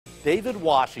David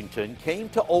Washington came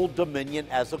to Old Dominion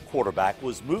as a quarterback,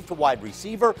 was moved to wide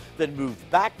receiver, then moved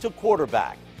back to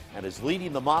quarterback, and is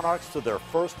leading the Monarchs to their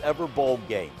first ever bowl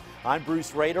game. I'm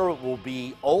Bruce Rader. It will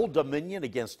be Old Dominion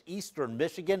against Eastern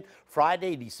Michigan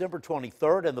Friday, December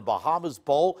 23rd in the Bahamas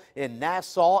Bowl in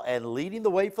Nassau, and leading the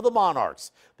way for the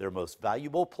Monarchs, their most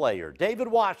valuable player, David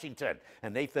Washington.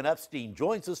 And Nathan Epstein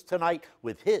joins us tonight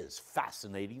with his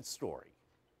fascinating story.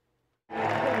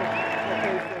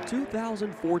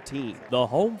 2014, the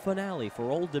home finale for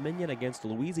Old Dominion against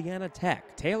Louisiana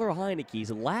Tech. Taylor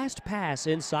Heineke's last pass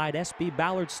inside SB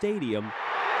Ballard Stadium,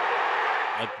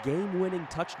 a game-winning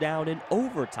touchdown in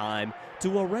overtime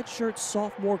to a redshirt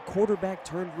sophomore quarterback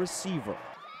turned receiver,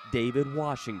 David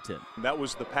Washington. That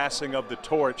was the passing of the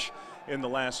torch in the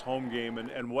last home game,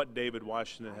 and what David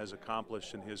Washington has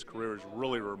accomplished in his career is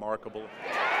really remarkable.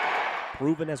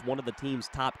 Proven as one of the team's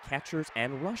top catchers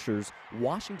and rushers,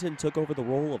 Washington took over the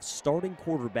role of starting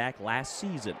quarterback last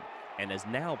season and has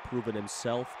now proven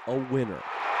himself a winner.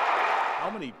 How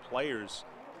many players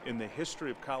in the history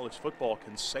of college football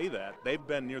can say that? They've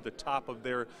been near the top of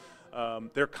their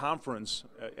conference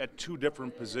at two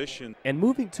different positions. And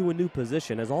moving to a new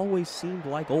position has always seemed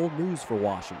like old news for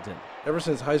Washington. Ever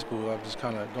since high school, I've just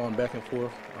kind of gone back and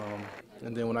forth.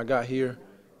 And then when I got here,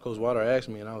 Coach Water asked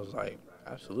me, and I was like,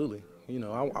 absolutely. You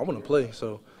know, I want to play,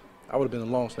 so I would have been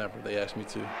a long snapper if they asked me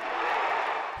to.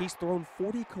 He's thrown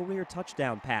 40 career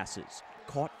touchdown passes,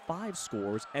 caught 5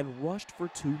 scores, and rushed for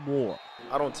 2 more.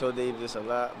 I don't tell Dave this a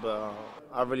lot, but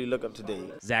I really look up to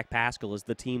Dave. Zach Pascal is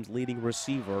the team's leading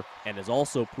receiver and has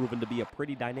also proven to be a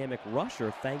pretty dynamic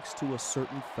rusher thanks to a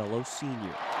certain fellow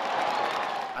senior.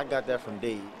 I got that from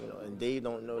Dave, and Dave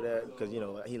don't know that because,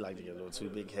 he likes to get a little too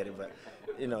big-headed, but,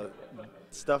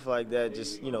 stuff like that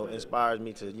just, inspires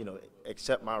me to,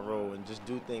 accept my role and just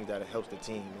do things that helps the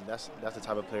team, and that's the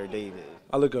type of player Dave is.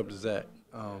 I look up to Zach.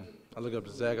 I look up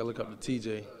to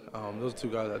TJ. Those 2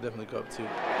 guys I definitely look up to.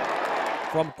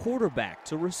 From quarterback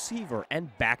to receiver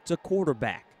and back to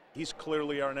quarterback. He's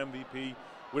clearly our MVP.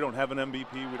 We don't have an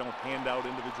MVP. We don't hand out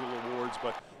individual awards,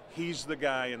 but he's the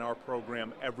guy in our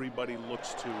program everybody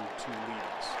looks to lead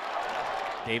us.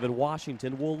 David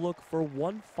Washington will look for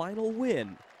one final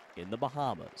win in the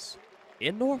Bahamas.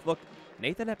 In Norfolk,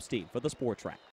 Nathan Epstein for the Sports Wrap.